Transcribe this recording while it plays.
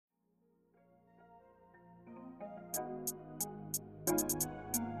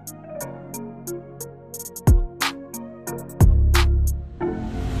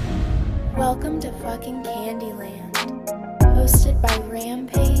Welcome to fucking Candyland, hosted by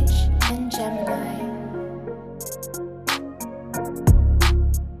Rampage and Gemini.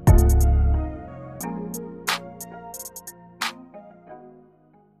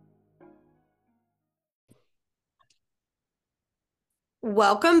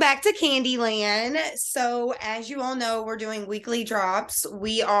 Welcome back to Candyland. So, as you all know, we're doing weekly drops.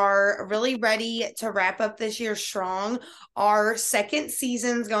 We are really ready to wrap up this year strong. Our second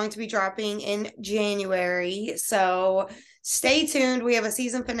season is going to be dropping in January. So, stay tuned. We have a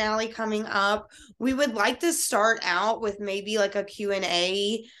season finale coming up. We would like to start out with maybe like a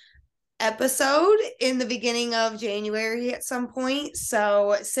Q&A episode in the beginning of January at some point.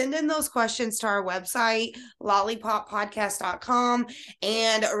 So send in those questions to our website, lollipoppodcast.com,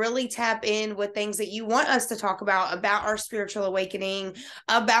 and really tap in with things that you want us to talk about our spiritual awakening,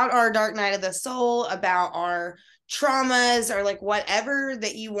 about our dark night of the soul, about our traumas, or like whatever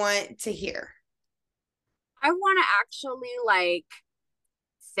that you want to hear. I want to actually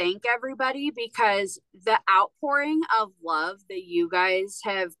thank everybody because the outpouring of love that you guys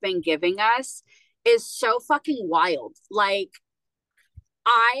have been giving us is so fucking wild. Like,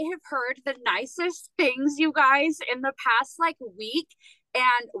 I have heard the nicest things, you guys, in the past week,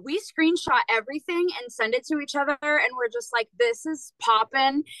 and we screenshot everything and send it to each other, and we're just like, this is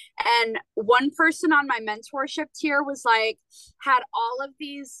popping. And one person on my mentorship tier was had all of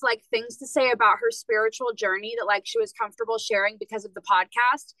these things to say about her spiritual journey that she was comfortable sharing because of the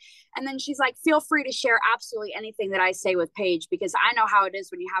podcast. And then she's like, feel free to share absolutely anything that I say with Paige, because I know how it is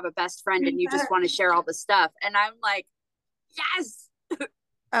when you have a best friend and you just want to share all the stuff. And I'm like, yes.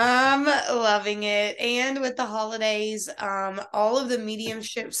 I'm loving it. And with the holidays, all of the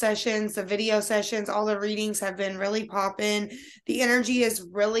mediumship sessions, the video sessions, all the readings have been really popping. The energy is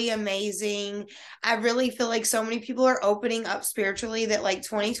really amazing. I really feel like so many people are opening up spiritually that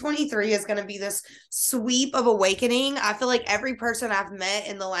 2023 is going to be this sweep of awakening. I feel like every person I've met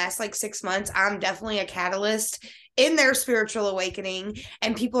in the last 6 months, I'm definitely a catalyst in their spiritual awakening,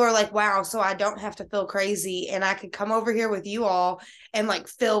 and people are like, wow, so I don't have to feel crazy and I could come over here with you all and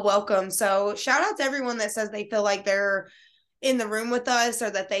feel welcome. So shout out to everyone that says they feel like they're in the room with us or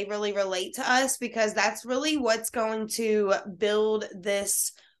that they really relate to us, because that's really what's going to build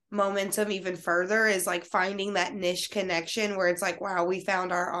this momentum even further, is finding that niche connection where it's wow, we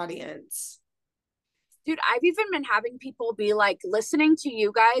found our audience. Dude, I've even been having people be listening to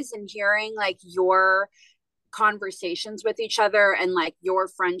you guys and hearing your conversations with each other, and your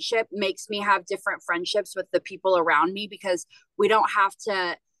friendship makes me have different friendships with the people around me, because we don't have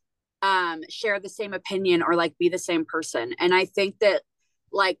to share the same opinion or be the same person. And I think that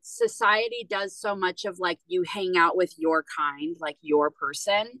society does so much of you hang out with your kind, your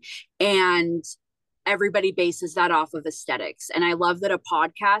person, and everybody bases that off of aesthetics. And I love that a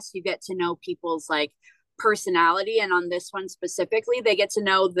podcast, you get to know people's personality, and on this one specifically, they get to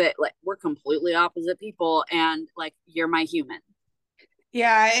know that we're completely opposite people, and you're my human.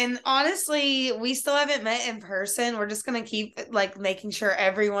 Yeah, and honestly, we still haven't met in person. We're just going to keep making sure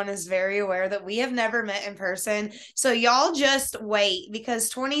everyone is very aware that we have never met in person. So y'all just wait, because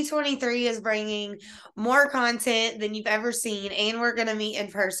 2023 is bringing more content than you've ever seen, and we're going to meet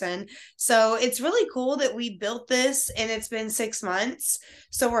in person. So it's really cool that we built this and it's been 6 months.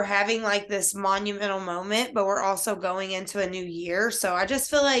 So we're having this monumental moment, but we're also going into a new year. So I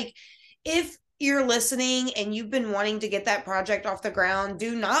just feel like if you're listening and you've been wanting to get that project off the ground,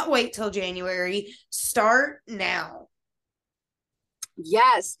 do not wait till January. Start now.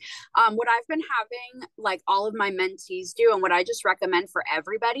 Yes. What I've been having all of my mentees do, and what I just recommend for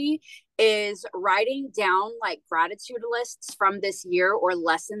everybody, is writing down gratitude lists from this year, or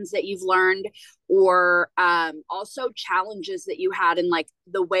lessons that you've learned, or also challenges that you had, and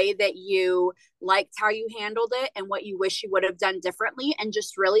the way that you liked how you handled it and what you wish you would have done differently, and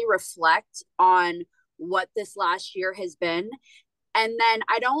just really reflect on what this last year has been. And then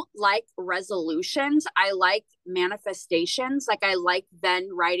I don't like resolutions. I like manifestations. I like then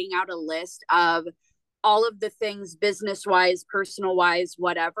writing out a list of all of the things, business wise, personal wise,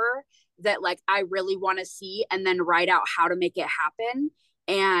 whatever, that I really want to see, and then write out how to make it happen.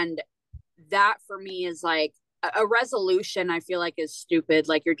 And that for me is a resolution, I feel is stupid.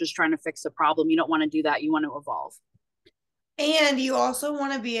 You're just trying to fix a problem. You don't want to do that. You want to evolve. And you also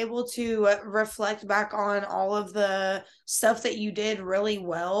want to be able to reflect back on all of the stuff that you did really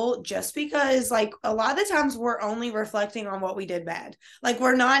well, just because a lot of the times we're only reflecting on what we did bad.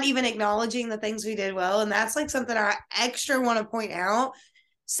 We're not even acknowledging the things we did well. And that's something I extra want to point out.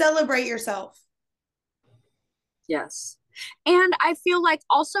 Celebrate yourself. Yes. And I feel like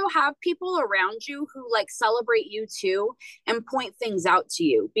also have people around you who like celebrate you too and point things out to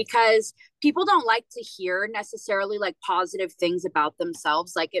you, because people don't like to hear necessarily like positive things about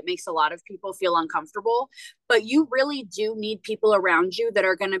themselves. Like it makes a lot of people feel uncomfortable, but you really do need people around you that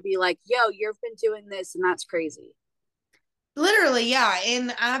are going to be like, yo, you've been doing this and that's crazy. Literally, yeah.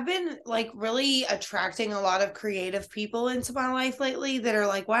 And I've been like really attracting a lot of creative people into my life lately that are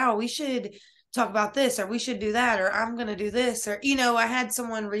like, wow, we should talk about this, or we should do that, or I'm going to do this. Or, I had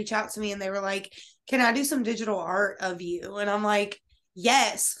someone reach out to me and they were like, can I do some digital art of you? And I'm like,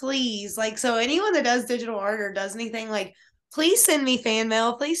 yes, please. Like, so anyone that does digital art or does anything, like, please send me fan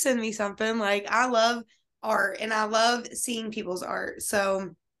mail. Please send me something. Like, I love art and I love seeing people's art.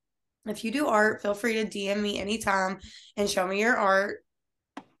 So, if you do art, feel free to DM me anytime and show me your art.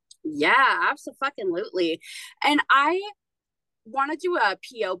 Yeah, absolutely. And I want to do a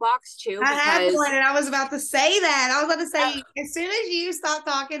PO box too, I have because one, and I was about to say that. I was about to say as soon as you stopped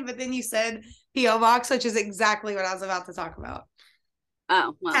talking, but then you said PO box, which is exactly what I was about to talk about.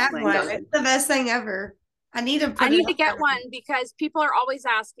 oh well, I have then one. go ahead. It's the best thing ever. I need to I put it need to up get there. one because people are always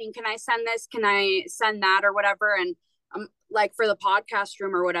asking, can I send this? Can I send that or whatever? And like for the podcast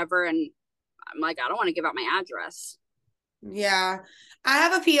room or whatever. And I'm like, I don't want to give out my address. Yeah. I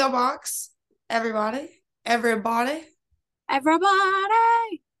have a PO box. Everybody. Everybody.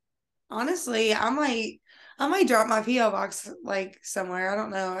 Everybody. Honestly, I might drop my PO box like somewhere. I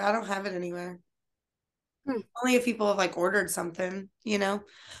don't know. I don't have it anywhere. Only if people have like ordered something,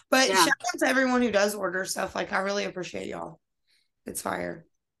 But Yeah, shout out to everyone who does order stuff. Like, I really appreciate y'all. It's fire.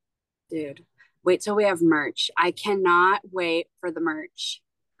 dude. Wait till we have merch. I cannot wait for the merch.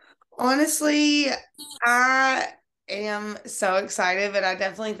 Honestly, I am so excited, but I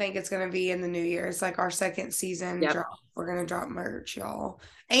definitely think it's going to be in the new year. It's like our second season Yep. drop. We're going to drop merch, y'all.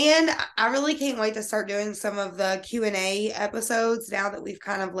 And I really can't wait to start doing some of the Q&A episodes now that we've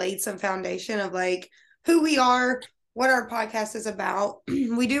kind of laid some foundation of like who we are, what our podcast is about.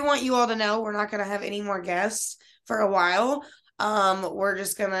 We do want you all to know we're not going to have any more guests for a while. We're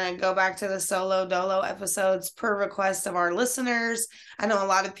just gonna go back to the solo dolo episodes per request of our listeners. I know a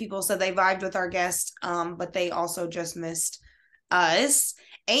lot of people said they vibed with our guest, but they also just missed us.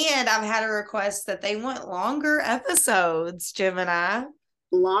 And I've had a request that they want longer episodes, Gemini.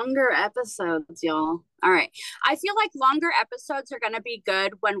 Longer episodes, y'all. All right. I feel like longer episodes are going to be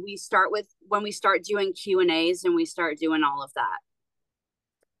good when we start doing Q&As and we start doing all of that.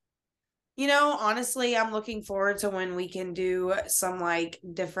 Honestly, I'm looking forward to when we can do some like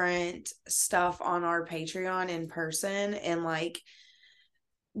different stuff on our Patreon in person and like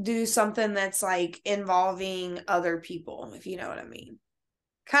do something that's like involving other people, if you know what I mean.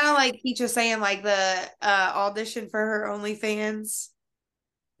 Kind of like Peach was saying, like the audition for her OnlyFans,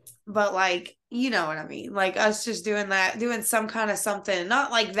 but like, you know what I mean? Like us just doing that, doing some kind of something,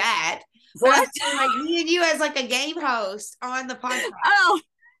 not like that, but What? like me and you as like a game host on the podcast.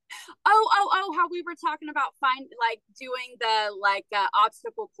 How we were talking about doing the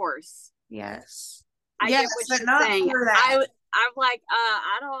obstacle course. Yes. I Yes, get what but she's not saying. for that. I'm like,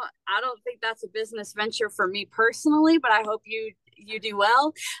 I don't think that's a business venture for me personally, but I hope you do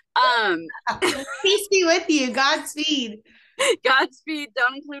well. Peace be with you. Godspeed. Godspeed.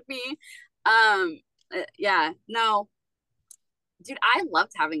 Don't include me. Yeah, no, dude, I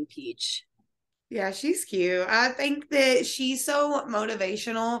loved having Peach. Yeah, she's cute. I think that she's so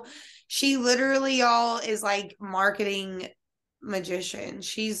motivational. She literally, y'all, is like marketing magician.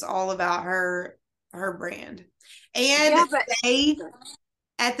 She's all about her brand. And Yeah, but today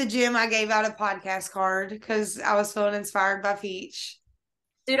at the gym, I gave out a podcast card because I was feeling inspired by Peach.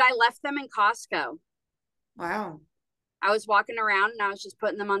 dude, I left them in Costco. Wow. I was walking around and I was just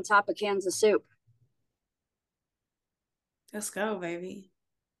putting them on top of cans of soup. Let's go, baby.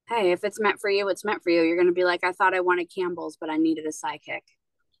 Hey, if it's meant for you, it's meant for you. You're going to be like, I thought I wanted Campbell's, but I needed a sidekick.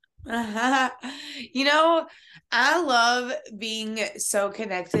 I love being so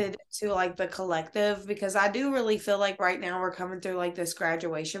connected to like the collective because I do really feel like right now we're coming through like this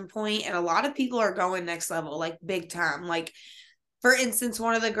graduation point and a lot of people are going next level, like big time. Like, for instance,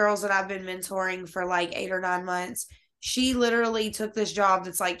 one of the girls that I've been mentoring for like 8 or 9 months, she literally took this job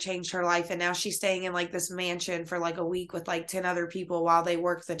that's like changed her life. And now she's staying in like this mansion for like a week with like 10 other people while they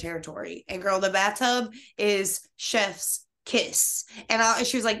work the territory. And girl, the bathtub is chef's kiss. And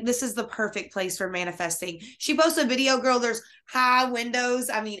she was like, this is the perfect place for manifesting. She posted a video, girl. There's high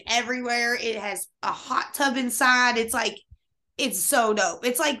windows. I mean, everywhere. It has a hot tub inside. It's it's so dope.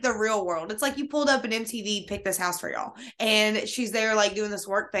 It's like the real world. It's like you pulled up an MTV, pick this house for y'all. And she's there like doing this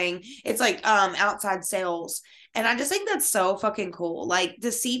work thing. It's like outside sales. And I just think that's so fucking cool. Like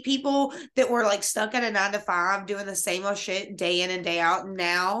to see people that were like stuck at a 9 to 5 doing the same old shit day in and day out,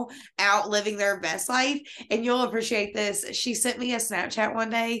 now out living their best life. And you'll appreciate this. She sent me a Snapchat one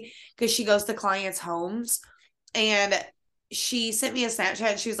day because she goes to clients' homes. And she sent me a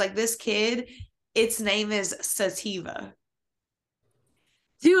Snapchat and she was like, this kid, its name is Sativa.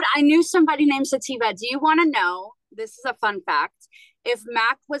 Dude, I knew somebody named Sativa. Do you want to know? This is a fun fact. If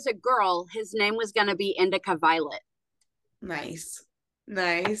Mac was a girl, his name was going to be Indica Violet. Nice.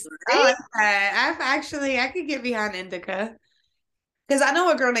 Nice. Right? I like that. I could get behind Indica. Because I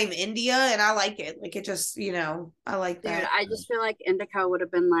know a girl named India and I like it. Like it just, I like Dude, that. I just feel like Indica would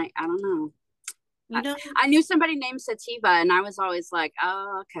have been like, I don't know. You know? I knew somebody named Sativa and I was always like,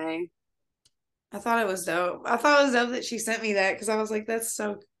 oh, okay. I thought it was dope. I thought it was dope that she sent me that because I was like, that's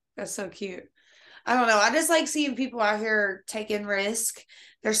so cute. I don't know. I just like seeing people out here taking risk.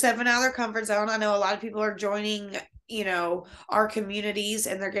 They're stepping out of their comfort zone. I know a lot of people are joining, our communities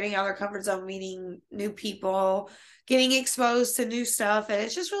and they're getting out of their comfort zone, meeting new people, getting exposed to new stuff. And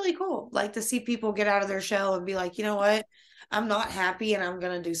it's just really cool. Like to see people get out of their shell and be like, you know what? I'm not happy and I'm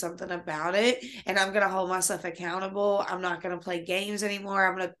going to do something about it. And I'm going to hold myself accountable. I'm not going to play games anymore.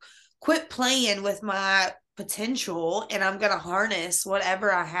 I'm going to quit playing with my potential and I'm going to harness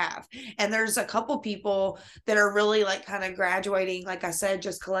whatever I have. And there's a couple people that are really like kind of graduating, like I said,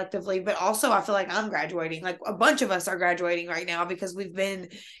 just collectively, but also I feel like I'm graduating. Like a bunch of us are graduating right now because we've been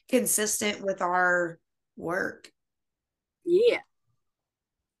consistent with our work. Yeah.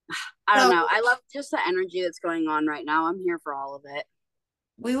 I don't know. I love just the energy that's going on right now. I'm here for all of it.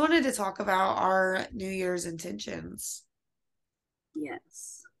 We wanted to talk about our New Year's intentions.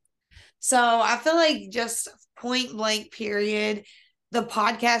 Yes. So I feel like just point blank period, the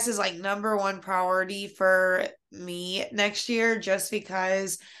podcast is like number one priority for me next year, just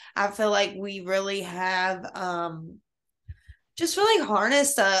because I feel like we really have just really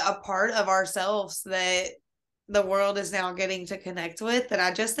harnessed a part of ourselves that the world is now getting to connect with that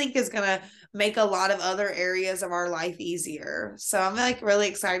I just think is going to make a lot of other areas of our life easier. So I'm like really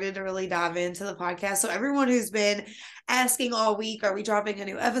excited to really dive into the podcast. So everyone who's been asking all week, are we dropping a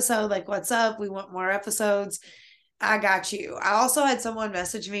new episode? Like, what's up? We want more episodes. I got you. I also had someone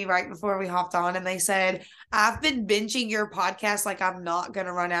message me right before we hopped on and they said, I've been binging your podcast like I'm not going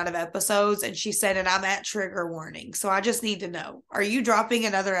to run out of episodes. And she said, and I'm at trigger warning. So I just need to know, are you dropping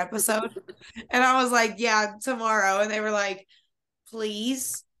another episode? And I was like, yeah, tomorrow. And they were like,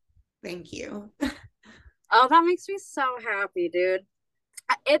 please. Thank you. Oh, that makes me so happy, dude.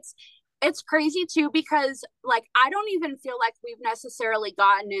 It's crazy too because like I don't even feel like we've necessarily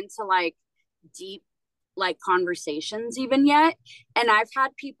gotten into like deep like conversations even yet, and I've had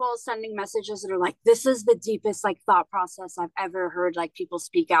people sending messages that are like, this is the deepest like thought process I've ever heard like people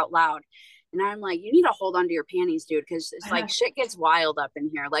speak out loud. And I'm like, you need to hold on to your panties, dude, because it's like shit gets wild up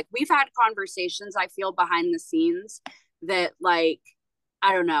in here. Like we've had conversations I feel behind the scenes that like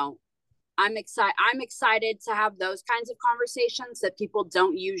I don't know, I'm excited to have those kinds of conversations that people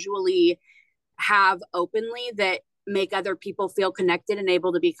don't usually have openly, that make other people feel connected and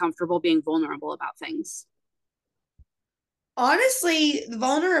able to be comfortable being vulnerable about things. Honestly,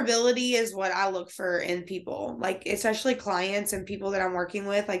 vulnerability is what I look for in people, like especially clients and people that I'm working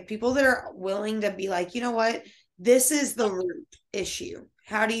with, like people that are willing to be like, you know what, this is the root issue.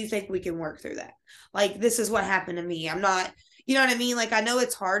 How do you think we can work through that? Like, this is what happened to me. I'm not, you know what I mean? Like, I know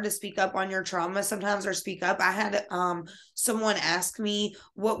it's hard to speak up on your trauma sometimes or speak up. I had someone ask me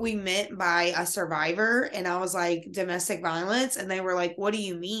what we meant by a survivor. And I was like, domestic violence. And they were like, what do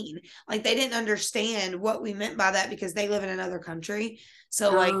you mean? Like, they didn't understand what we meant by that because they live in another country.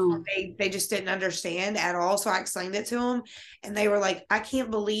 So like they just didn't understand at all. So I explained it to them and they were like, I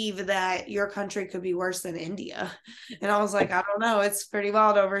can't believe that your country could be worse than India. And I was like, I don't know. It's pretty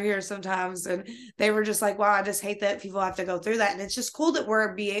wild over here sometimes. And they were just like, wow, I just hate that people have to go through that. And it's just cool that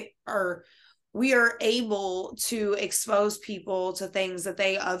we are able to expose people to things that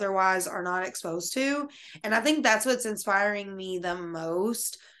they otherwise are not exposed to. And I think that's what's inspiring me the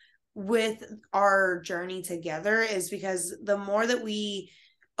most with our journey together, is because the more that we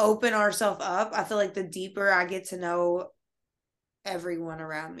open ourselves up, I feel like the deeper I get to know everyone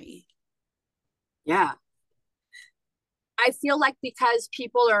around me. Yeah. I feel like because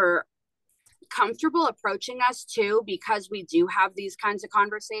people are comfortable approaching us too, because we do have these kinds of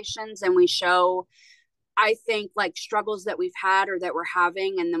conversations and we show, I think, like struggles that we've had or that we're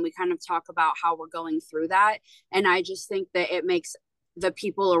having, and then we kind of talk about how we're going through that. And I just think that it makes the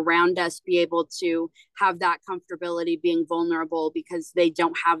people around us be able to have that comfortability being vulnerable because they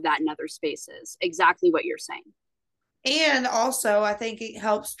don't have that in other spaces. Exactly what you're saying. And also, I think it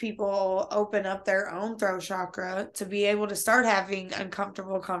helps people open up their own throat chakra to be able to start having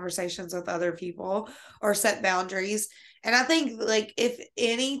uncomfortable conversations with other people or set boundaries. And I think, like, if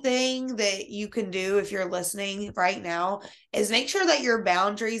anything that you can do if you're listening right now is make sure that your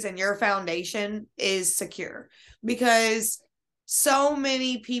boundaries and your foundation is secure, because so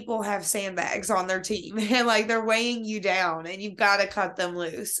many people have sandbags on their team and like they're weighing you down, and you've got to cut them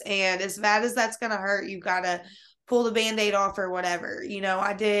loose. And as bad as that's going to hurt, you've got to pull the band-aid off or whatever.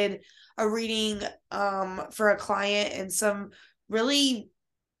 I did a reading for a client, and some really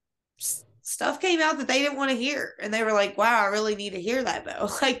stuff came out that they didn't want to hear, and they were like, wow, I really need to hear that though.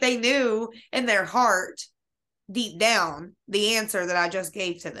 Like, they knew in their heart deep down the answer that I just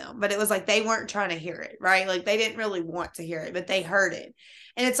gave to them, but it was like they weren't trying to hear it, right? Like, they didn't really want to hear it, but they heard it.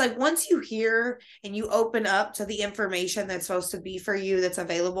 And it's like, once you hear and you open up to the information that's supposed to be for you, that's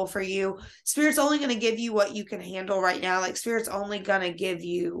available for you, Spirit's only going to give you what you can handle right now. Like, Spirit's only going to give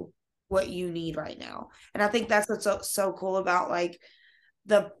you what you need right now. And I think that's what's so cool about like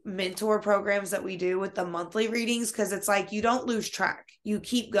the mentor programs that we do with the monthly readings, because it's like you don't lose track, you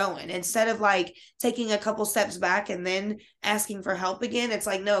keep going. Instead of like taking a couple steps back and then asking for help again, it's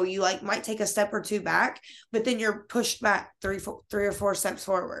like, no, you like might take a step or two back, but then you're pushed back three or four steps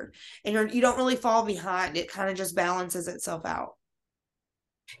forward, and you don't really fall behind. It kind of just balances itself out.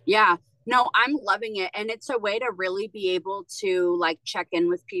 Yeah, no, I'm loving it, and it's a way to really be able to like check in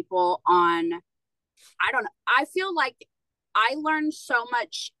with people on, I don't know, I feel like I learned so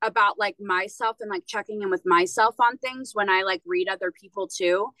much about like myself and like checking in with myself on things when I like read other people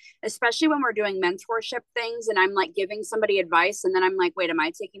too, especially when we're doing mentorship things and I'm like giving somebody advice and then I'm like, wait, am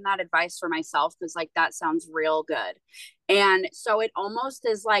I taking that advice for myself? Because like that sounds real good. And so it almost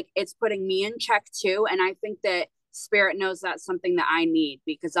is like it's putting me in check too. And I think that Spirit knows that's something that I need,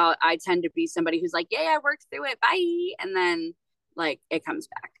 because I tend to be somebody who's like, yeah, I worked through it. Bye. And then like it comes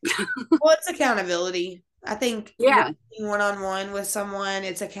back. Well, it's accountability. I think Yeah. one-on-one with someone,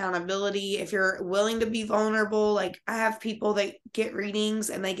 it's accountability. If you're willing to be vulnerable, like I have people that get readings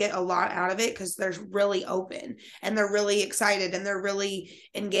and they get a lot out of it because they're really open and they're really excited and they're really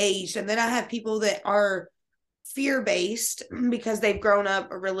engaged. And then I have people that are fear-based because they've grown up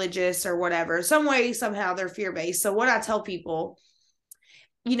religious or whatever. Some way, somehow they're fear-based. So what I tell people,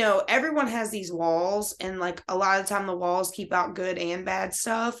 everyone has these walls, and like a lot of the time the walls keep out good and bad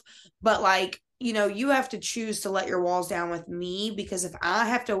stuff. But like, you have to choose to let your walls down with me, because if I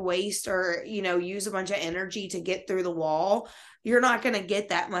have to waste or, use a bunch of energy to get through the wall, you're not going to get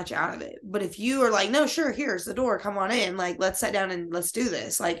that much out of it. But if you are like, no, sure, here's the door, come on in, like, let's sit down and let's do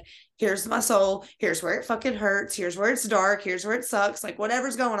this. Like, here's my soul, here's where it fucking hurts, here's where it's dark, here's where it sucks, like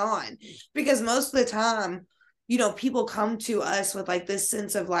whatever's going on. Because most of the time, people come to us with like this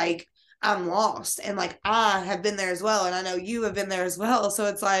sense of like, I'm lost. And like, I have been there as well. And I know you have been there as well. So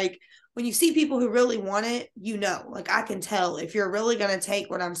it's like, when you see people who really want it, like I can tell if you're really going to take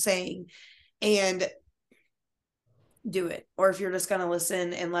what I'm saying and do it, or if you're just going to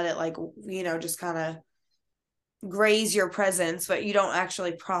listen and let it like, just kind of graze your presence, but you don't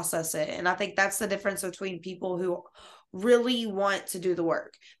actually process it. And I think that's the difference between people who really want to do the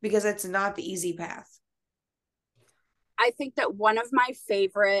work, because it's not the easy path. I think that one of my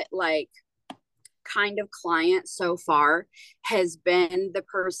favorite like kind of clients so far has been the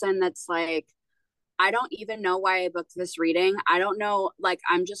person that's like, I don't even know why I booked this reading. I don't know, like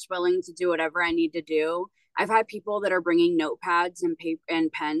I'm just willing to do whatever I need to do. I've had people that are bringing notepads and paper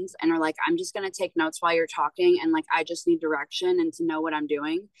and pens and are like, I'm just going to take notes while you're talking, and like I just need direction and to know what I'm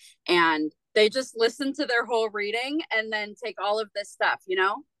doing. And they just listen to their whole reading and then take all of this stuff,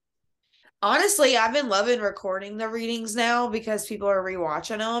 Honestly, I've been loving recording the readings now because people are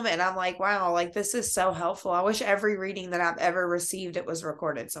rewatching them, and I'm like, wow, like this is so helpful. I wish every reading that I've ever received, it was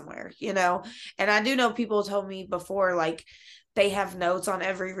recorded somewhere, And I do know people told me before, like they have notes on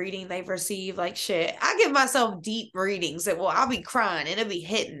every reading they've received. Like, shit, I give myself deep readings that, well, I'll be crying and it'll be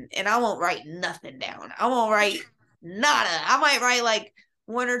hitting and I won't write nothing down. I won't write nada. I might write like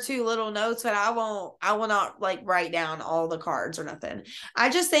one or two little notes, but I will not like write down all the cards or nothing. I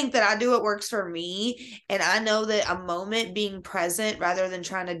just think that I do what works for me. And I know that a moment being present rather than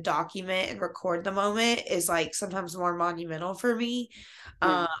trying to document and record the moment is like sometimes more monumental for me.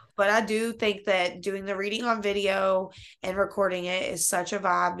 Yeah. But I do think that doing the reading on video and recording it is such a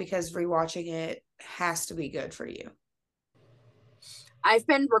vibe, because rewatching it has to be good for you. I've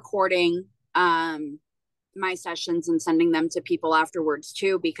been recording my sessions and sending them to people afterwards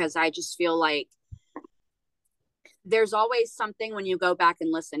too, because I just feel like there's always something when you go back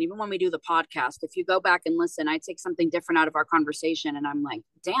and listen. Even when we do the podcast, if you go back and listen, I take something different out of our conversation and I'm like,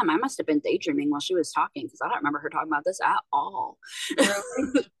 damn, I must have been daydreaming while she was talking, because I don't remember her talking about this at all.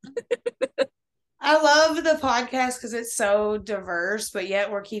 Really? I love the podcast because it's so diverse, but yet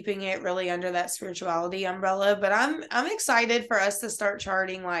we're keeping it really under that spirituality umbrella. But I'm excited for us to start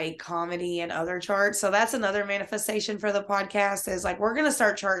charting like comedy and other charts. So that's another manifestation for the podcast, is like we're gonna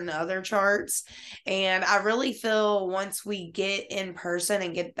start charting other charts. And I really feel once we get in person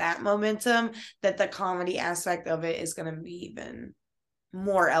and get that momentum, that the comedy aspect of it is gonna be even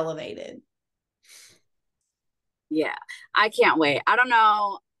more elevated. Yeah, I can't wait. I don't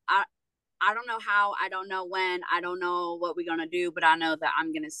know. I don't know how, I don't know when, I don't know what we're gonna do, but I know that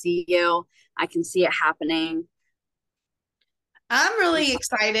I'm gonna see you. I can see it happening. I'm really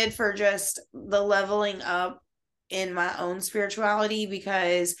excited for just the leveling up in my own spirituality,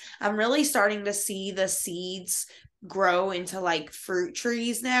 because I'm really starting to see the seeds grow into like fruit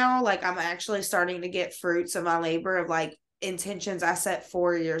trees now. Like I'm actually starting to get fruits of my labor of like intentions I set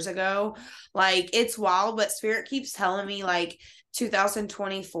 4 years ago. Like it's wild, but spirit keeps telling me like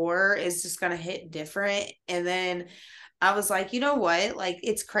 2024 is just going to hit different. And then I was like, you know what? Like,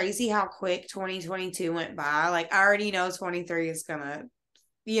 it's crazy how quick 2022 went by. Like, I already know 23 is gonna,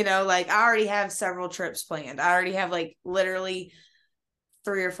 like, I already have several trips planned. I already have like literally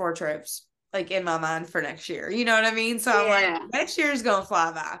 3 or 4 trips like in my mind for next year. You know what I mean? So I'm like, next year is gonna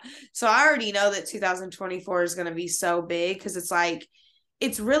fly by. So I already know that 2024 is gonna be so big, because it's like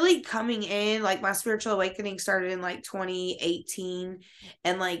it's really coming in. Like my spiritual awakening started in like 2018,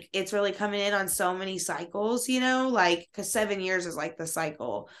 and like it's really coming in on so many cycles, like because 7 years is like the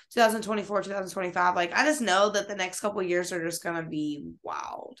cycle. 2024, 2025. Like I just know that the next couple of years are just gonna be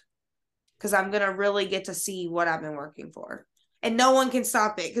wild, because I'm gonna really get to see what I've been working for. And no one can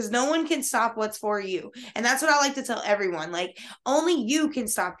stop it, because no one can stop what's for you. And that's what I like to tell everyone. Like, only you can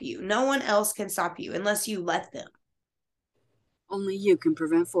stop you. No one else can stop you unless you let them. Only you can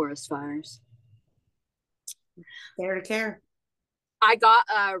prevent forest fires. Care to care. I got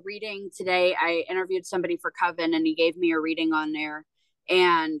a reading today. I interviewed somebody for Coven and he gave me a reading on there.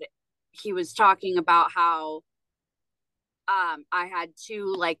 And he was talking about how I had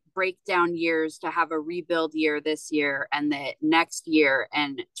 2 like breakdown years to have a rebuild year this year, and that next year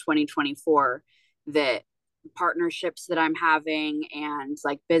and 2024, that partnerships that I'm having and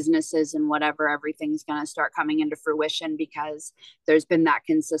like businesses and whatever, everything's going to start coming into fruition because there's been that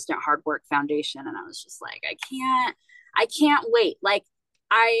consistent hard work foundation. And I was just like, I can't wait. Like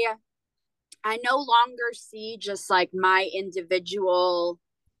I no longer see just like my individual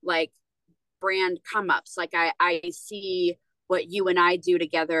like brand come ups. Like I see what you and I do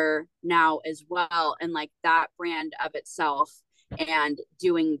together now as well, and like that brand of itself, and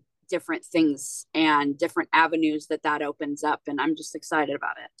doing different things and different avenues that opens up, and I'm just excited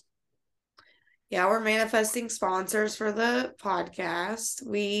about it. Yeah, we're manifesting sponsors for the podcast.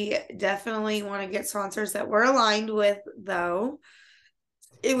 We definitely want to get sponsors that we're aligned with, though.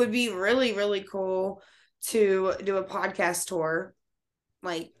 It would be really, really cool to do a podcast tour,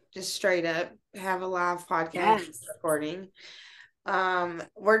 like just straight up have a live podcast recording.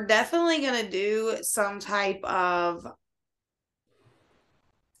 We're definitely gonna do some type of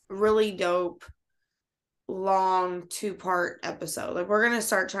really dope long 2-part episode. Like we're gonna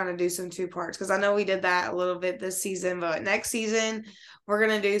start trying to do some 2 parts, because I know we did that a little bit this season, but next season we're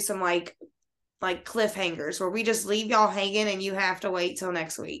gonna do some like cliffhangers where we just leave y'all hanging and you have to wait till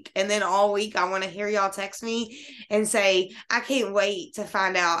next week. And then all week I want to hear y'all text me and say, I can't wait to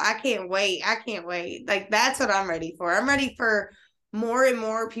find out. I can't wait. Like that's what I'm ready for. I'm ready for more and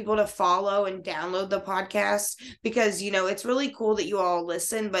more people to follow and download the podcast, because it's really cool that you all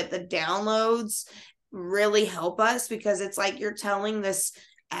listen, but the downloads really help us, because it's like you're telling this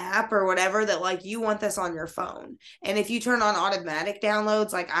app or whatever that like you want this on your phone. And if you turn on automatic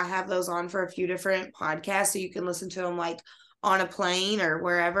downloads, like I have those on for a few different podcasts, so you can listen to them like on a plane or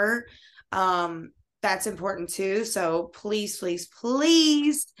wherever, that's important too. So please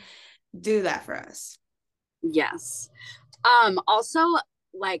do that for us. Yes. Also,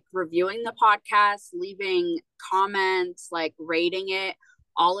 like reviewing the podcast, leaving comments, like rating it,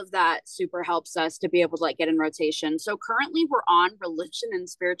 all of that super helps us to be able to like get in rotation. So currently we're on religion and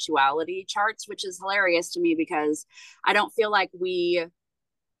spirituality charts, which is hilarious to me because I don't feel like we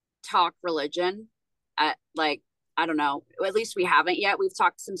talk religion at like, I don't know, at least we haven't yet. We've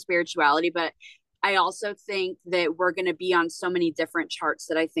talked some spirituality, but I also think that we're going to be on so many different charts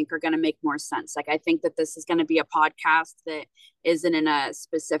that I think are going to make more sense. Like, I think that this is going to be a podcast that isn't in a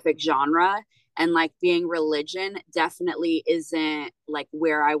specific genre. And like being religion definitely isn't like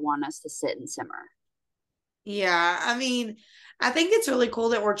where I want us to sit and simmer. Yeah, I mean, I think it's really cool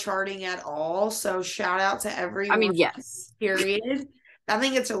that we're charting at all. So shout out to I everyone, mean, yes. period. I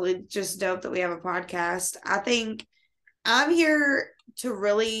think it's really just dope that we have a podcast. I think I'm here to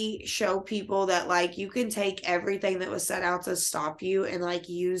really show people that like you can take everything that was set out to stop you and like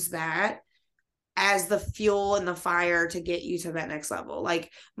use that as the fuel and the fire to get you to that next level.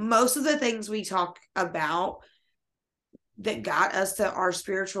 Like most of the things we talk about that got us to our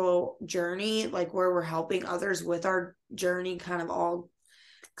spiritual journey, like where we're helping others with our journey kind of all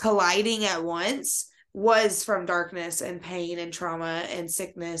colliding at once, was from darkness and pain and trauma and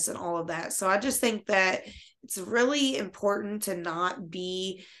sickness and all of that. So I just think that it's really important to not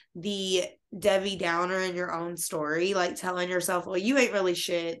be the Debbie Downer in your own story, like telling yourself, well, you ain't really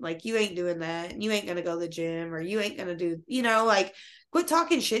shit. Like, you ain't doing that. And you ain't going to go to the gym, or you ain't going to do, like, quit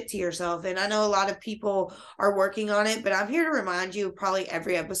talking shit to yourself. And I know a lot of people are working on it, but I'm here to remind you probably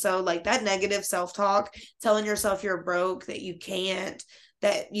every episode, like that negative self talk, telling yourself you're broke, that you can't,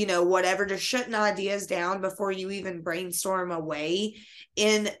 that, whatever, just shutting ideas down before you even brainstorm away.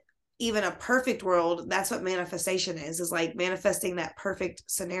 In even a perfect world, that's what manifestation is like manifesting that perfect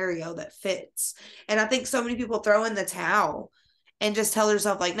scenario that fits. And I think so many people throw in the towel and just tell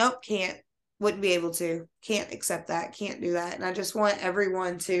yourself like, nope, can't, wouldn't be able to, can't accept that, can't do that. And I just want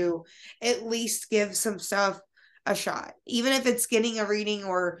everyone to at least give some stuff a shot, even if it's getting a reading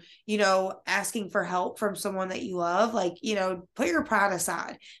or, asking for help from someone that you love. Like, put your pride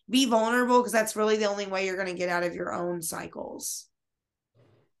aside, be vulnerable, because that's really the only way you're going to get out of your own cycles.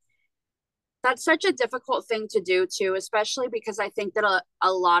 That's such a difficult thing to do too, especially because I think that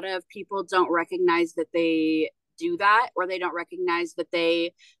a lot of people don't recognize that they do that, or they don't recognize that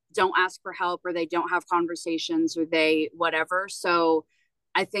they don't ask for help, or they don't have conversations, or they whatever. So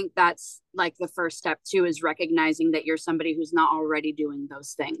I think that's like the first step too, is recognizing that you're somebody who's not already doing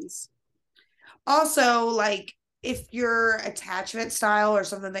those things. Also, like, if your attachment style or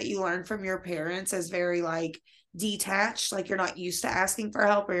something that you learned from your parents is very like detached, like you're not used to asking for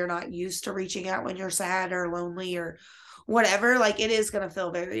help, or you're not used to reaching out when you're sad or lonely or whatever, like it is going to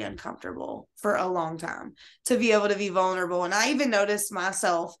feel very uncomfortable for a long time to be able to be vulnerable. And I even noticed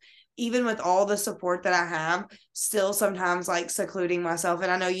myself, even with all the support that I have, still sometimes like secluding myself.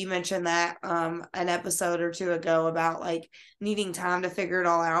 And I know you mentioned that an episode or two ago about like needing time to figure it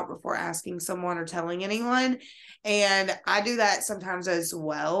all out before asking someone or telling anyone. And I do that sometimes as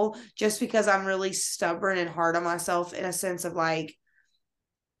well, just because I'm really stubborn and hard on myself, in a sense of like,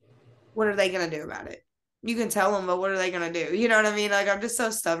 what are they going to do about it? You can tell them, but what are they going to do? You know what I mean? Like, I'm just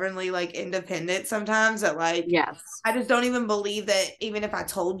so stubbornly like independent sometimes that like, Yes. I just don't even believe that even if I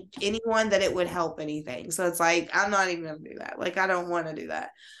told anyone that it would help anything. So it's like, I'm not even going to do that. Like, I don't want to do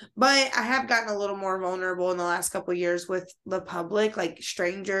that. But I have gotten a little more vulnerable in the last couple of years with the public, like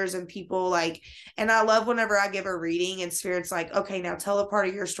strangers and people, like, and I love whenever I give a reading and spirit's like, okay, now tell a part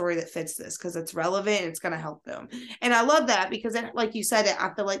of your story that fits this, because it's relevant and it's going to help them. And I love that, because it, like you said,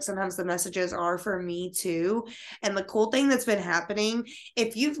 I feel like sometimes the messages are for me too. And the cool thing that's been happening,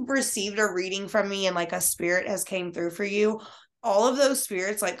 if you've received a reading from me and like a spirit has came through for you, all of those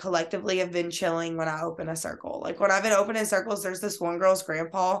spirits like collectively have been chilling when I open a circle. Like when I've been opening circles, there's this one girl's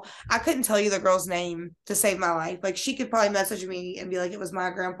grandpa. I couldn't tell you the girl's name to save my life. Like she could probably message me and be like, it was my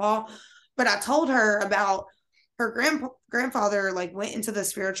grandpa. But I told her about her grandfather like went into the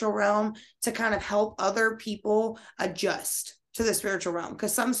spiritual realm to kind of help other people adjust to the spiritual realm,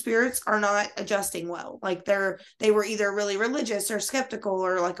 because some spirits are not adjusting well. Like they were either really religious or skeptical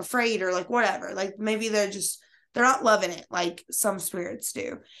or like afraid or like whatever. Like maybe they're not loving it like some spirits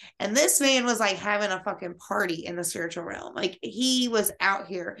do. And this man was like having a fucking party in the spiritual realm. Like he was out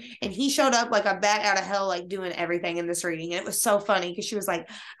here and he showed up like a bat out of hell, like doing everything in this reading. And it was so funny because she was like,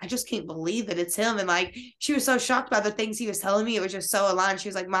 I just can't believe that it's him. And like she was so shocked by the things he was telling me. It was just so aligned. She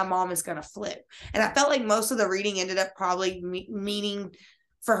was like, my mom is going to flip. And I felt like most of the reading ended up probably meaning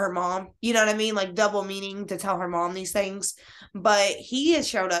for her mom, you know what I mean? Like double meaning to tell her mom these things. But he has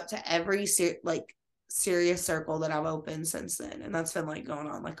showed up to every like serious circle that I've opened since then. And that's been like going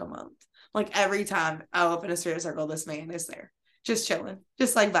on like a month. Like every time I open a serious circle, this man is there, just chilling,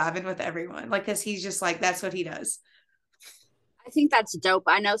 just like vibing with everyone. Like, cause he's just like, that's what he does. I think that's dope.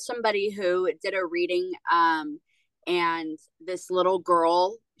 I know somebody who did a reading, and this little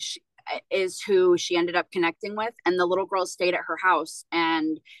girl is who she ended up connecting with, and the little girl stayed at her house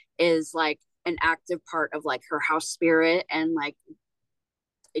and is like an active part of like her house spirit, and like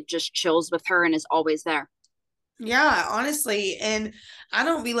it just chills with her and is always there. Yeah, honestly. And I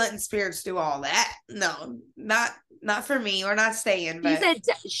don't be letting spirits do all that. No, not for me. We're not staying,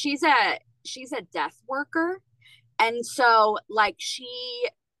 She's but a she's a death worker, and so like she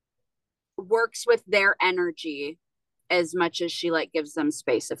works with their energy as much as she like gives them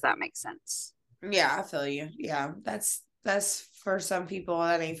space, if that makes sense. Yeah, I feel you. Yeah, that's for some people.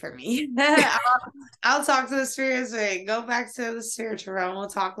 That ain't for me. I'll talk to the spirits. Wait, go back to the spiritual realm. We'll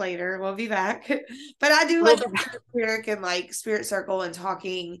talk later. We'll be back. But I do like spirit and like spirit circle and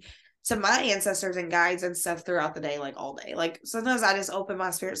talking to my ancestors and guides and stuff throughout the day, like all day. Like sometimes I just open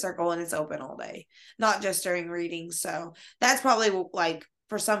my spirit circle and it's open all day, not just during readings. So that's probably like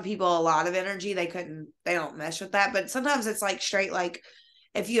for some people a lot of energy. They don't mesh with that. But sometimes it's like straight like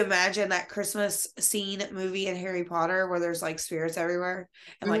if you imagine that Christmas scene movie in Harry Potter where there's like spirits everywhere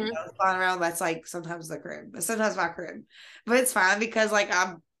and like ghosts flying around, that's like sometimes the crib, but sometimes my crib. But it's fine because like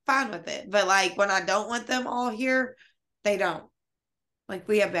I'm fine with it. But like when I don't want them all here, they don't. Like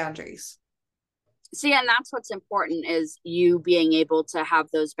we have boundaries. See, and that's what's important is you being able to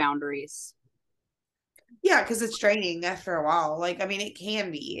have those boundaries. Yeah, because it's draining after a while. Like, I mean, it can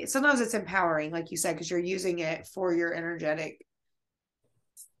be. Sometimes it's empowering, like you said, because you're using it for your energetic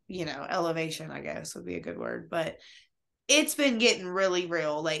elevation, I guess would be a good word. But it's been getting really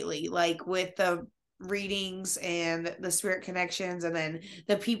real lately, like with the readings and the spirit connections, and then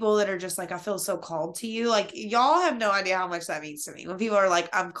the people that are just like, I feel so called to you. Like, y'all have no idea how much that means to me when people are like,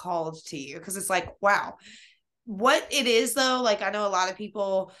 I'm called to you, because it's like, wow. What it is though, like I know a lot of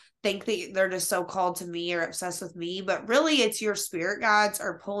people think that they're just so called to me or obsessed with me, but really it's your spirit guides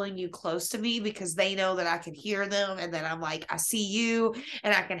are pulling you close to me because they know that I can hear them, and then I'm like, I see you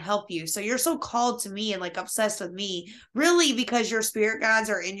and I can help you. So you're so called to me and like obsessed with me, really, because your spirit guides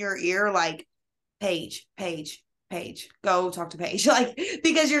are in your ear, like Paige, go talk to Paige. Like,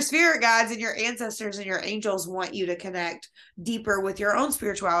 because your spirit guides and your ancestors and your angels want you to connect deeper with your own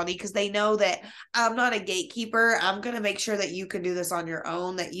spirituality, because they know that I'm not a gatekeeper. I'm going to make sure that you can do this on your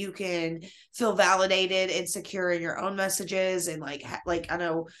own, that you can feel validated and secure in your own messages. And like I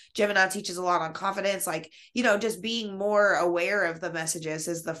know Gemini teaches a lot on confidence, like, just being more aware of the messages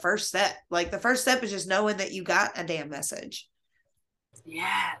is the first step. Like the first step is just knowing that you got a damn message.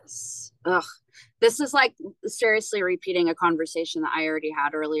 Yes. Ugh. This is like seriously repeating a conversation that I already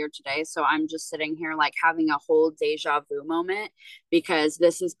had earlier today. So I'm just sitting here like having a whole deja vu moment, because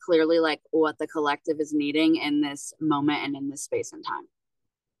this is clearly like what the collective is needing in this moment and in this space and time.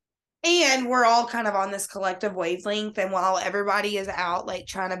 And we're all kind of on this collective wavelength. And while everybody is out like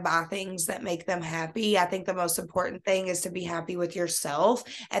trying to buy things that make them happy, I think the most important thing is to be happy with yourself.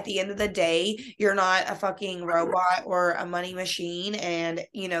 At the end of the day, you're not a fucking robot or a money machine. And,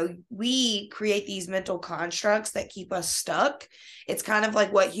 we create these mental constructs that keep us stuck. It's kind of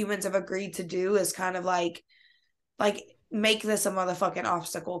like what humans have agreed to do is kind of like make this a motherfucking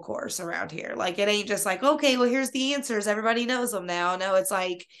obstacle course around here. Like, it ain't just like, okay, well, here's the answers. Everybody knows them now. No, it's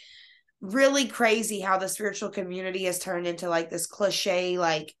like, really crazy how the spiritual community has turned into like this cliche,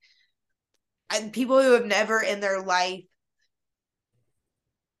 like people who have never in their life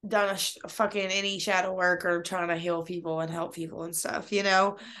done a fucking any shadow work or trying to heal people and help people and stuff.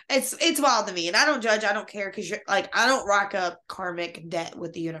 It's wild to me, and I don't judge. I don't care, because you're like, I don't rock up karmic debt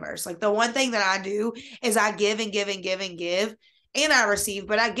with the universe. Like the one thing that I do is I give and give and give and give, and I receive,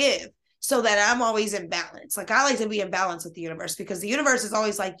 but I give, so that I'm always in balance. Like I like to be in balance with the universe, because the universe is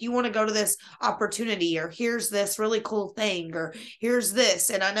always like, you want to go to this opportunity, or here's this really cool thing, or here's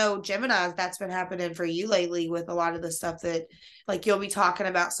this. And I know Gemini, that's been happening for you lately with a lot of the stuff that like you'll be talking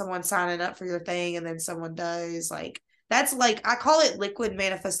about someone signing up for your thing and then someone does. Like that's like, I call it liquid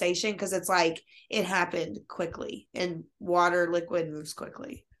manifestation, because it's like it happened quickly, and water liquid moves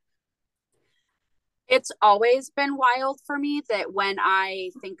quickly. It's always been wild for me that when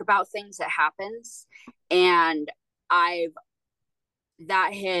I think about things, it happens, and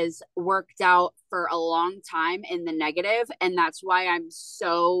that has worked out for a long time in the negative. And that's why I'm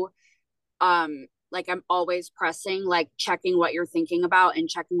so, like I'm always pressing, like checking what you're thinking about and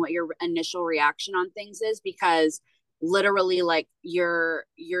checking what your initial reaction on things is, because literally like you're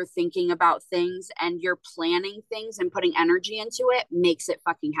thinking about things and you're planning things and putting energy into it makes it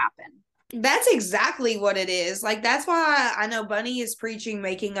fucking happen. That's exactly what it is. Like, that's why I know Bunny is preaching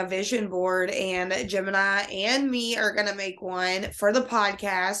making a vision board, and Gemini and me are going to make one for the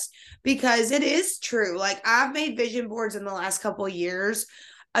podcast, because it is true. Like, I've made vision boards in the last couple of years.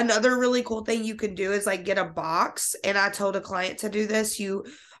 Another really cool thing you can do is like get a box. And I told a client to do this. You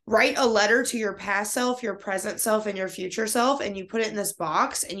write a letter to your past self, your present self, and your future self, and you put it in this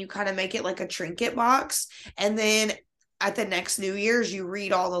box, and you kind of make it like a trinket box. And then at the next New Year's, you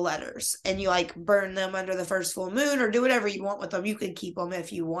read all the letters and you like burn them under the first full moon or do whatever you want with them. You can keep them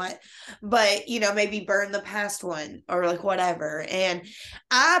if you want, but maybe burn the past one or like whatever. And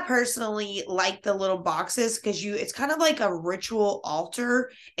I personally like the little boxes because it's kind of like a ritual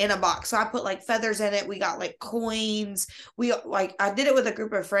altar in a box. So I put like feathers in it. We got like coins. I did it with a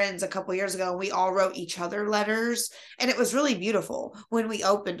group of friends a couple years ago and we all wrote each other letters and it was really beautiful when we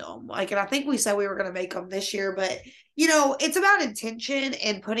opened them. And I think we said we were going to make them this year, but it's about intention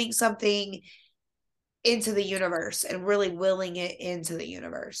and putting something into the universe and really willing it into the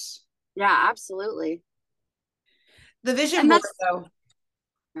universe. Yeah, absolutely. The vision board, though.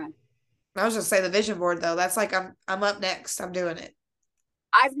 Right. I was just say the vision board, though. That's like I'm up next. I'm doing it.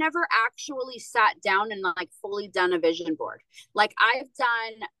 I've never actually sat down and like fully done a vision board. Like I've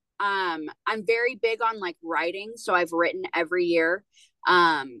done, I'm very big on like writing. So I've written every year,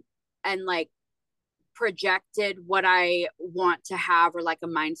 and like projected what I want to have or like a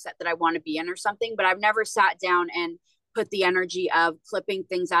mindset that I want to be in or something, but I've never sat down and put the energy of clipping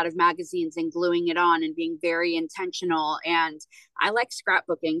things out of magazines and gluing it on and being very intentional. And I like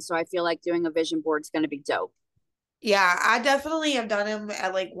scrapbooking, so I feel like doing a vision board is going to be dope. Yeah, I definitely have done them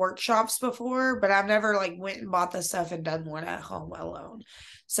at like workshops before, but I've never like went and bought the stuff and done one at home alone.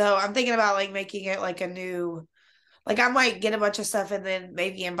 So I'm thinking about like making it like a new, like I might get a bunch of stuff and then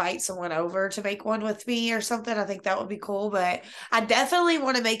maybe invite someone over to make one with me or something. I think that would be cool, but I definitely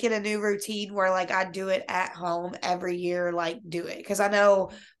want to make it a new routine where like I do it at home every year, like do it. Cause I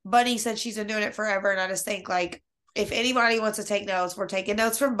know Bunny said she's been doing it forever. And I just think like, if anybody wants to take notes, we're taking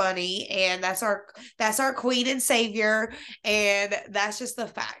notes from Bunny, and that's our queen and savior, and that's just the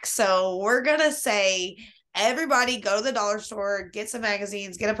facts. So we're gonna say, everybody go to the dollar store, get some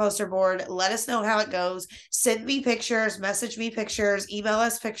magazines, get a poster board, let us know how it goes, send me pictures, message me pictures, email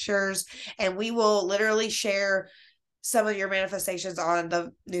us pictures, and we will literally share some of your manifestations on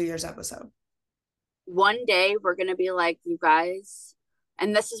the New Year's episode. One day we're gonna be like, you guys,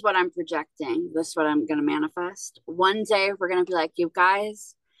 and this is what I'm projecting. This is what I'm going to manifest. One day we're going to be like, you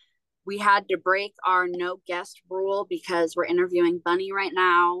guys, we had to break our no guest rule because we're interviewing Bunny right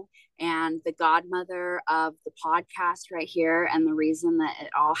now and the godmother of the podcast right here and the reason that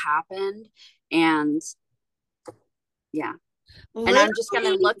it all happened. And yeah. Literally. And I'm just going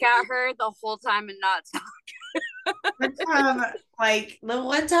to look at her the whole time and not talk. One time, like the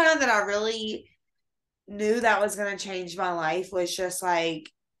one time that I really knew that was going to change my life was just like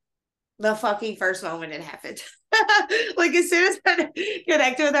the fucking first moment it happened. Like as soon as I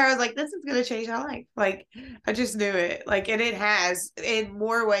connected with her, I was like, this is going to change my life. Like I just knew it. Like, and it has in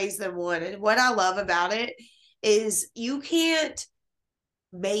more ways than one. And what I love about it is you can't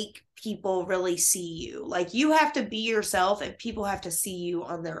make people really see you. Like you have to be yourself and people have to see you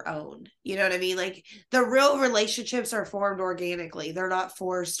on their own. You know what I mean? Like the real relationships are formed organically. They're not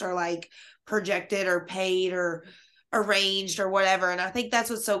forced or like projected or paid or arranged or whatever. And I think that's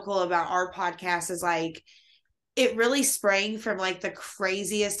what's so cool about our podcast is like it really sprang from like the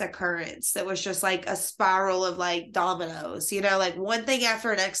craziest occurrence that was just like a spiral of like dominoes, like one thing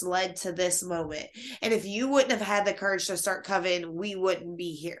after next led to this moment. And if you wouldn't have had the courage to start Coven, we wouldn't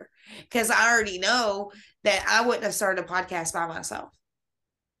be here, because I already know that I wouldn't have started a podcast by myself.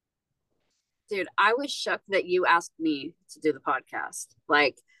 Dude, I was shook that you asked me to do the podcast.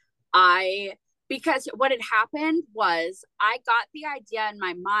 Because what had happened was I got the idea in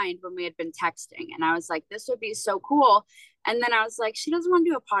my mind when we had been texting and I was like, this would be so cool. And then I was like, she doesn't want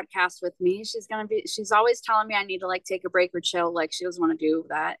to do a podcast with me. She's always telling me I need to like take a break or chill. Like she doesn't want to do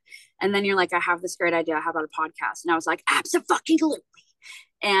that. And then you're like, I have this great idea. How about a podcast? And I was like, absolutely.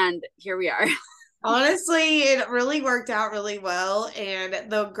 And here we are. Honestly, it really worked out really well. And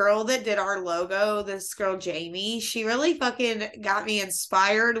the girl that did our logo, this girl, Jamie, she really fucking got me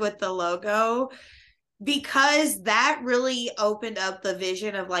inspired with the logo, because that really opened up the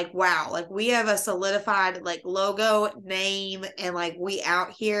vision of like, wow, like we have a solidified like logo name and like we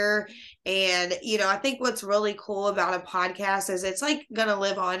out here. And, I think what's really cool about a podcast is it's like going to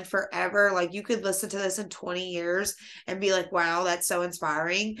live on forever. Like you could listen to this in 20 years and be like, wow, that's so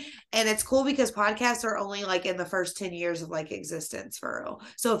inspiring. And it's cool because podcasts are only like in the first 10 years of like existence for real.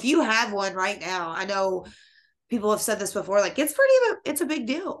 So if you have one right now, I know people have said this before, like it's a big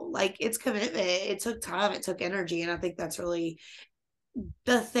deal. Like it's commitment. It took time. It took energy. And I think that's really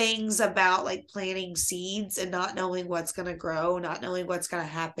the things about like planting seeds and not knowing what's going to grow, not knowing what's going to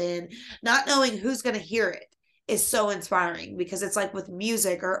happen, not knowing who's going to hear it is so inspiring, because it's like with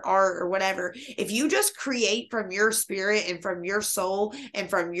music or art or whatever, if you just create from your spirit and from your soul and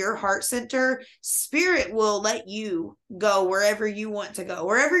from your heart center, spirit will let you go wherever you want to go.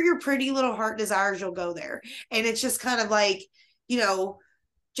 Wherever your pretty little heart desires, you'll go there. And it's just kind of like, you know,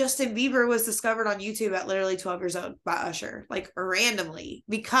 Justin Bieber was discovered on YouTube at literally 12 years old by Usher, like randomly,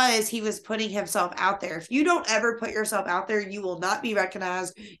 because he was putting himself out there. If you don't ever put yourself out there, you will not be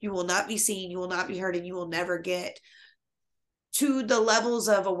recognized, you will not be seen, you will not be heard, and you will never get to the levels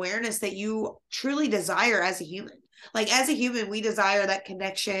of awareness that you truly desire as a human. Like as a human, we desire that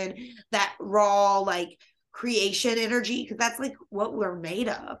connection, that raw, like creation energy, because that's like what we're made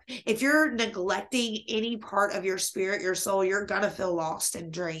of. If you're neglecting any part of your spirit, your soul, you're gonna feel lost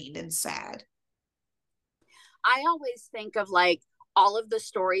and drained and sad. I always think of like all of the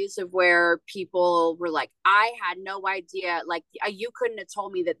stories of where people were like, I had no idea, like you couldn't have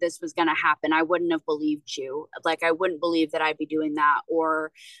told me that this was going to happen. I wouldn't have believed you. Like I wouldn't believe that I'd be doing that,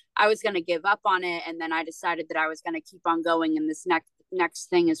 or I was going to give up on it, and then I decided that I was going to keep on going, and this next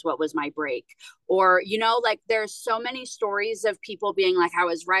thing is what was my break. Or, you know, like there's so many stories of people being like, I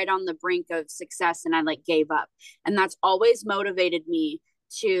was right on the brink of success and I like gave up. And that's always motivated me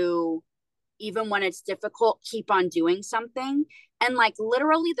to, even when it's difficult, keep on doing something. And like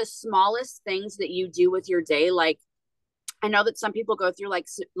literally the smallest things that you do with your day, like I know that some people go through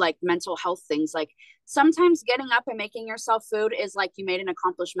like mental health things. Like sometimes getting up and making yourself food is like you made an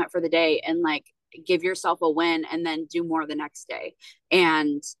accomplishment for the day, and like give yourself a win and then do more the next day.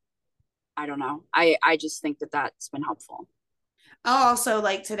 And I don't know. I just think that that's been helpful. I also,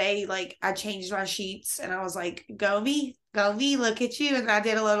 like today, like I changed my sheets and I was like, go me, look at you. And I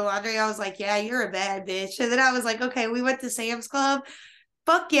did a little laundry. I was like, yeah, you're a bad bitch. And then I was like, okay, we went to Sam's Club.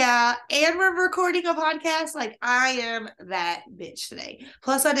 Fuck yeah. And we're recording a podcast. Like I am that bitch today.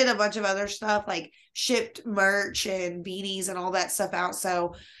 Plus I did a bunch of other stuff, like shipped merch and beanies and all that stuff out.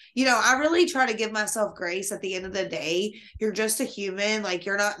 So, you know, I really try to give myself grace. At the end of the day, you're just a human. Like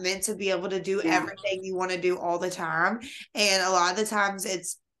you're not meant to be able to do everything you want to do all the time. And a lot of the times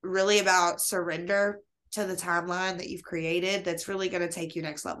it's really about surrender to the timeline that you've created. That's really going to take you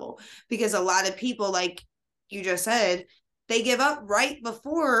next level, because a lot of people, like you just said, they give up right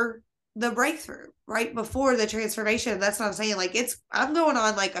before the breakthrough, right before the transformation. That's what I'm saying. Like I'm going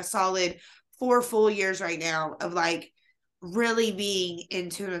on like a solid 4 full years right now of like really being in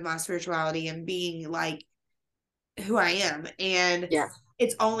tune with my spirituality and being like who I am. And Yeah.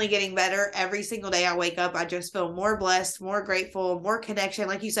 It's only getting better every single day I wake up. I just feel more blessed, more grateful, more connection.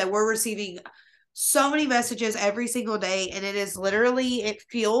 Like you said, we're receiving so many messages every single day, and it is literally, it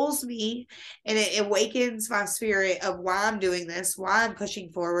fuels me and it awakens my spirit of why I'm doing this, why I'm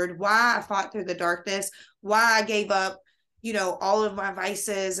pushing forward, why I fought through the darkness, why I gave up, you know, all of my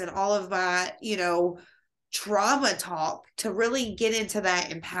vices and all of my, you know, trauma talk to really get into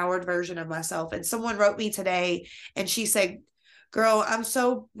that empowered version of myself. And someone wrote me today and she said, girl, I'm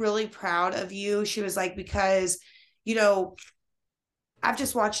so really proud of you. She was like, because, you know, I've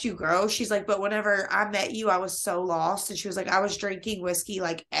just watched you grow. She's like, but whenever I met you, I was so lost. And she was like, I was drinking whiskey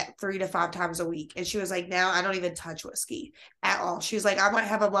like at 3 to 5 times a week. And she was like, now I don't even touch whiskey at all. She was like, I might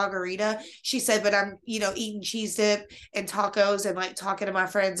have a margarita. She said, but I'm, you know, eating cheese dip and tacos and like talking to my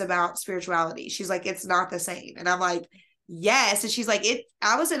friends about spirituality. She's like, it's not the same. And I'm like, yes. And she's like,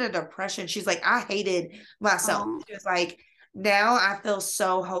 I was in a depression. She's like, I hated myself. She was like, now I feel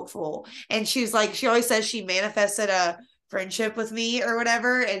so hopeful. And she's like, she always says she manifested a friendship with me or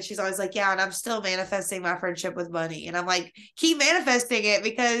whatever, and she's always like, yeah, and I'm still manifesting my friendship with Bunny. And I'm like, keep manifesting it,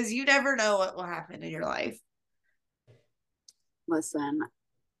 because you never know what will happen in your life. Listen,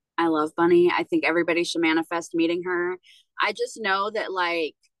 I love Bunny. I think everybody should manifest meeting her. I just know that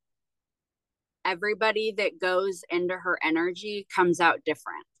like everybody that goes into her energy comes out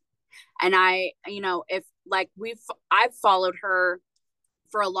different. And I, you know, if like I've followed her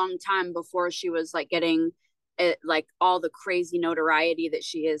for a long time before she was like getting it, like all the crazy notoriety that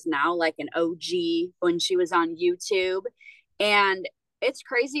she is now, like an OG when she was on YouTube. And it's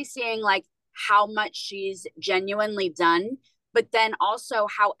crazy seeing like how much she's genuinely done, but then also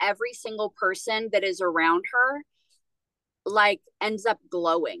how every single person that is around her like ends up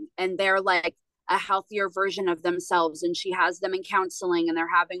glowing, and they're like a healthier version of themselves, and she has them in counseling, and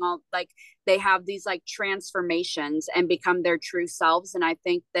they're having all like they have these like transformations and become their true selves. And I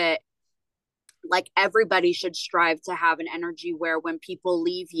think that like everybody should strive to have an energy where when people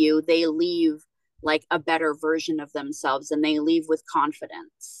leave you, they leave like a better version of themselves, and they leave with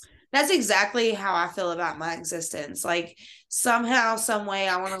confidence. That's exactly how I feel about my existence. Like somehow, some way,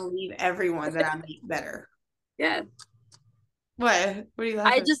 I want to leave everyone that I meet better. Yeah. What are you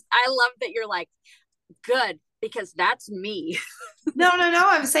laughing? I love that you're like, good. because that's me. No.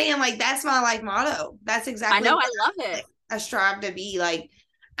 I'm saying like that's my like motto. That's exactly I know, what I love it. I strive to be. Like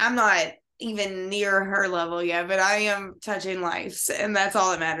I'm not even near her level yet, but I am touching lives, and that's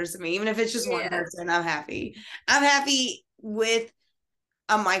all that matters to me. Even if it's just one person, I'm happy. I'm happy with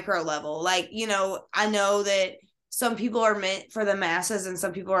a micro level. Like, you know, I know that some people are meant for the masses and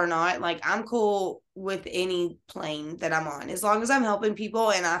some people are not. Like, I'm cool with any plane that I'm on. As long as I'm helping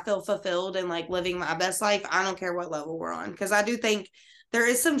people and I feel fulfilled and like living my best life, I don't care what level we're on. Because I do think there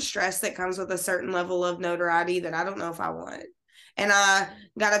is some stress that comes with a certain level of notoriety that I don't know if I want. And I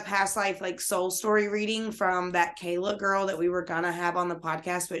got a past life like soul story reading from that Kayla girl that we were gonna have on the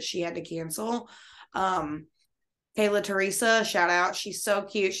podcast, but she had to cancel. Kayla Teresa, shout out. She's so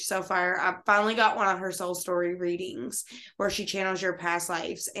cute. She's so fire. I finally got one of her soul story readings where she channels your past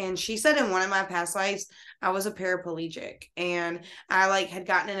lives. And she said in one of my past lives, I was a paraplegic and I like had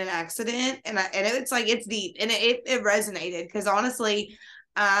gotten in an accident and it's like, it's deep and it resonated because honestly,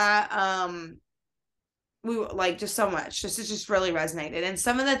 we like just so much, it just really resonated. And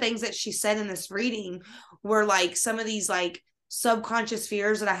some of the things that she said in this reading were like some of these like subconscious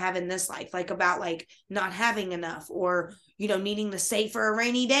fears that I have in this life, like about like not having enough or, you know, needing to save for a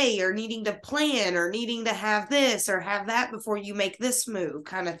rainy day or needing to plan or needing to have this or have that before you make this move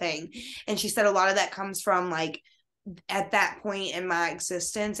kind of thing. And she said a lot of that comes from like at that point in my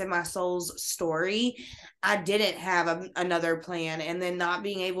existence and my soul's story, I didn't have another plan. And then not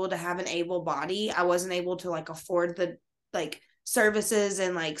being able to have an able body, I wasn't able to like afford the like services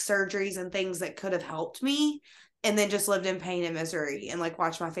and like surgeries and things that could have helped me. And then just lived in pain and misery and like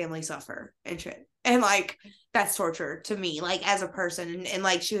watched my family suffer and shit. And like that's torture to me, like as a person. And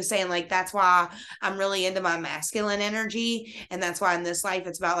like she was saying, like that's why I'm really into my masculine energy. And that's why in this life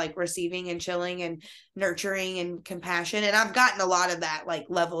it's about like receiving and chilling and nurturing and compassion. And I've gotten a lot of that like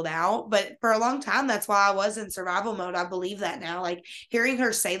leveled out. But for a long time, that's why I was in survival mode. I believe that now. Like hearing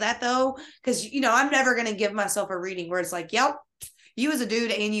her say that though, because you know, I'm never gonna give myself a reading where it's like, yep, you as a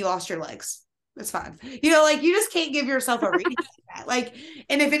dude and you lost your legs. It's fine. You know, like you just can't give yourself a reading like that. Like,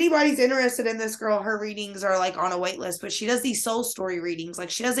 and if anybody's interested in this girl, her readings are like on a wait list, but she does these soul story readings. Like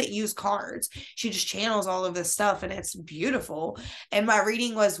she doesn't use cards. She just channels all of this stuff and it's beautiful. And my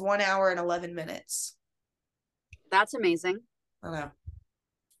reading was 1 hour and 11 minutes. That's amazing. I know.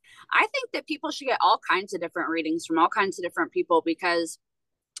 I think that people should get all kinds of different readings from all kinds of different people because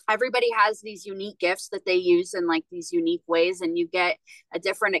everybody has these unique gifts that they use in like these unique ways, and you get a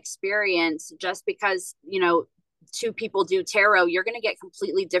different experience. Just because, you know, two people do tarot, you're going to get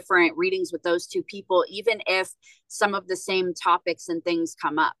completely different readings with those two people, even if some of the same topics and things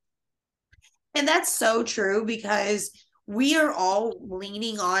come up. And that's so true because we are all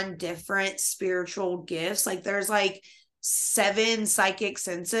leaning on different spiritual gifts. Like there's like 7 psychic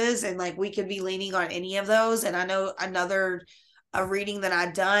senses and like we could be leaning on any of those. And I know a reading that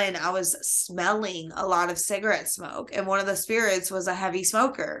I'd done, I was smelling a lot of cigarette smoke, and one of the spirits was a heavy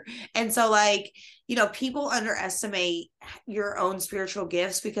smoker. And so like, you know, people underestimate your own spiritual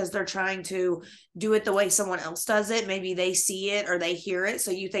gifts because they're trying to do it the way someone else does it. Maybe they see it or they hear it,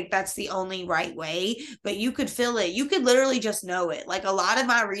 so you think that's the only right way, but you could feel it. You could literally just know it. Like a lot of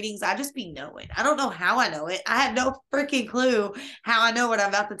my readings, I just be knowing. I don't know how I know it. I have no freaking clue how I know what I'm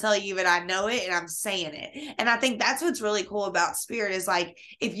about to tell you, but I know it and I'm saying it. And I think that's what's really cool about spirit is like,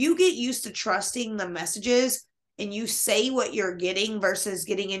 if you get used to trusting the messages and you say what you're getting versus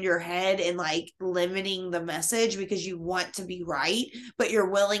getting in your head and like limiting the message because you want to be right, but you're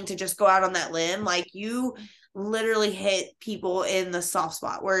willing to just go out on that limb, like you literally hit people in the soft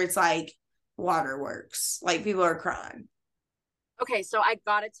spot where it's like waterworks, like people are crying. Okay, so I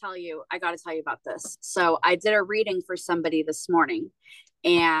gotta tell you about this. So I did a reading for somebody this morning,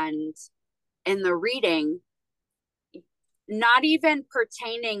 and in the reading, not even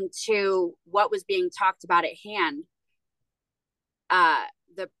pertaining to what was being talked about at hand,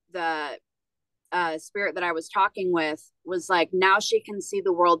 the spirit that I was talking with was like, now she can see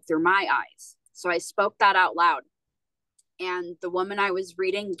the world through my eyes. So I spoke that out loud. And the woman I was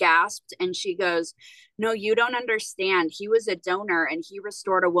reading gasped and she goes, no, you don't understand. He was a donor and he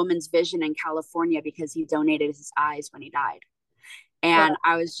restored a woman's vision in California because he donated his eyes when he died. And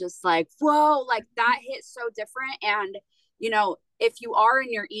I was just like, whoa, like that hit so different. And, you know, if you are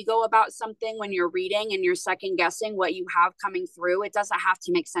in your ego about something when you're reading and you're second guessing what you have coming through, it doesn't have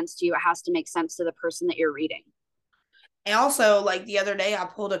to make sense to you. It has to make sense to the person that you're reading. And also, like the other day, I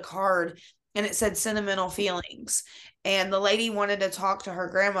pulled a card and it said sentimental feelings. And the lady wanted to talk to her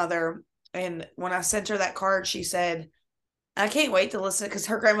grandmother. And when I sent her that card, she said, I can't wait to listen because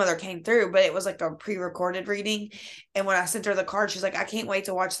her grandmother came through, but it was like a pre-recorded reading. And when I sent her the card, she's like, I can't wait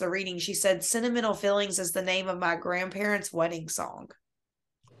to watch the reading. She said, Sentimental Feelings is the name of my grandparents' wedding song.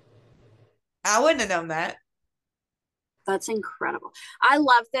 I wouldn't have known that. That's incredible. I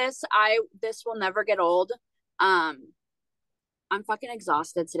love this. This will never get old. I'm fucking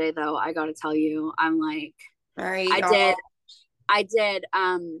exhausted today though. I gotta tell you. I'm like, All right, I y'all. did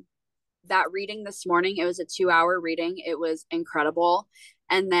that reading this morning. It was a 2-hour reading. It was incredible.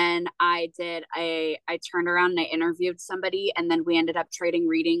 And then I turned around and I interviewed somebody, and then we ended up trading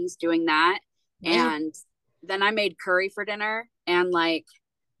readings doing that. Yeah. And then I made curry for dinner, and like,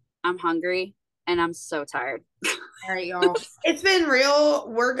 I'm hungry and I'm so tired. All right, y'all. It's been real.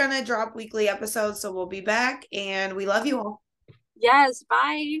 We're going to drop weekly episodes, so we'll be back, and we love you all. Yes,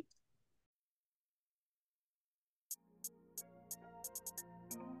 bye.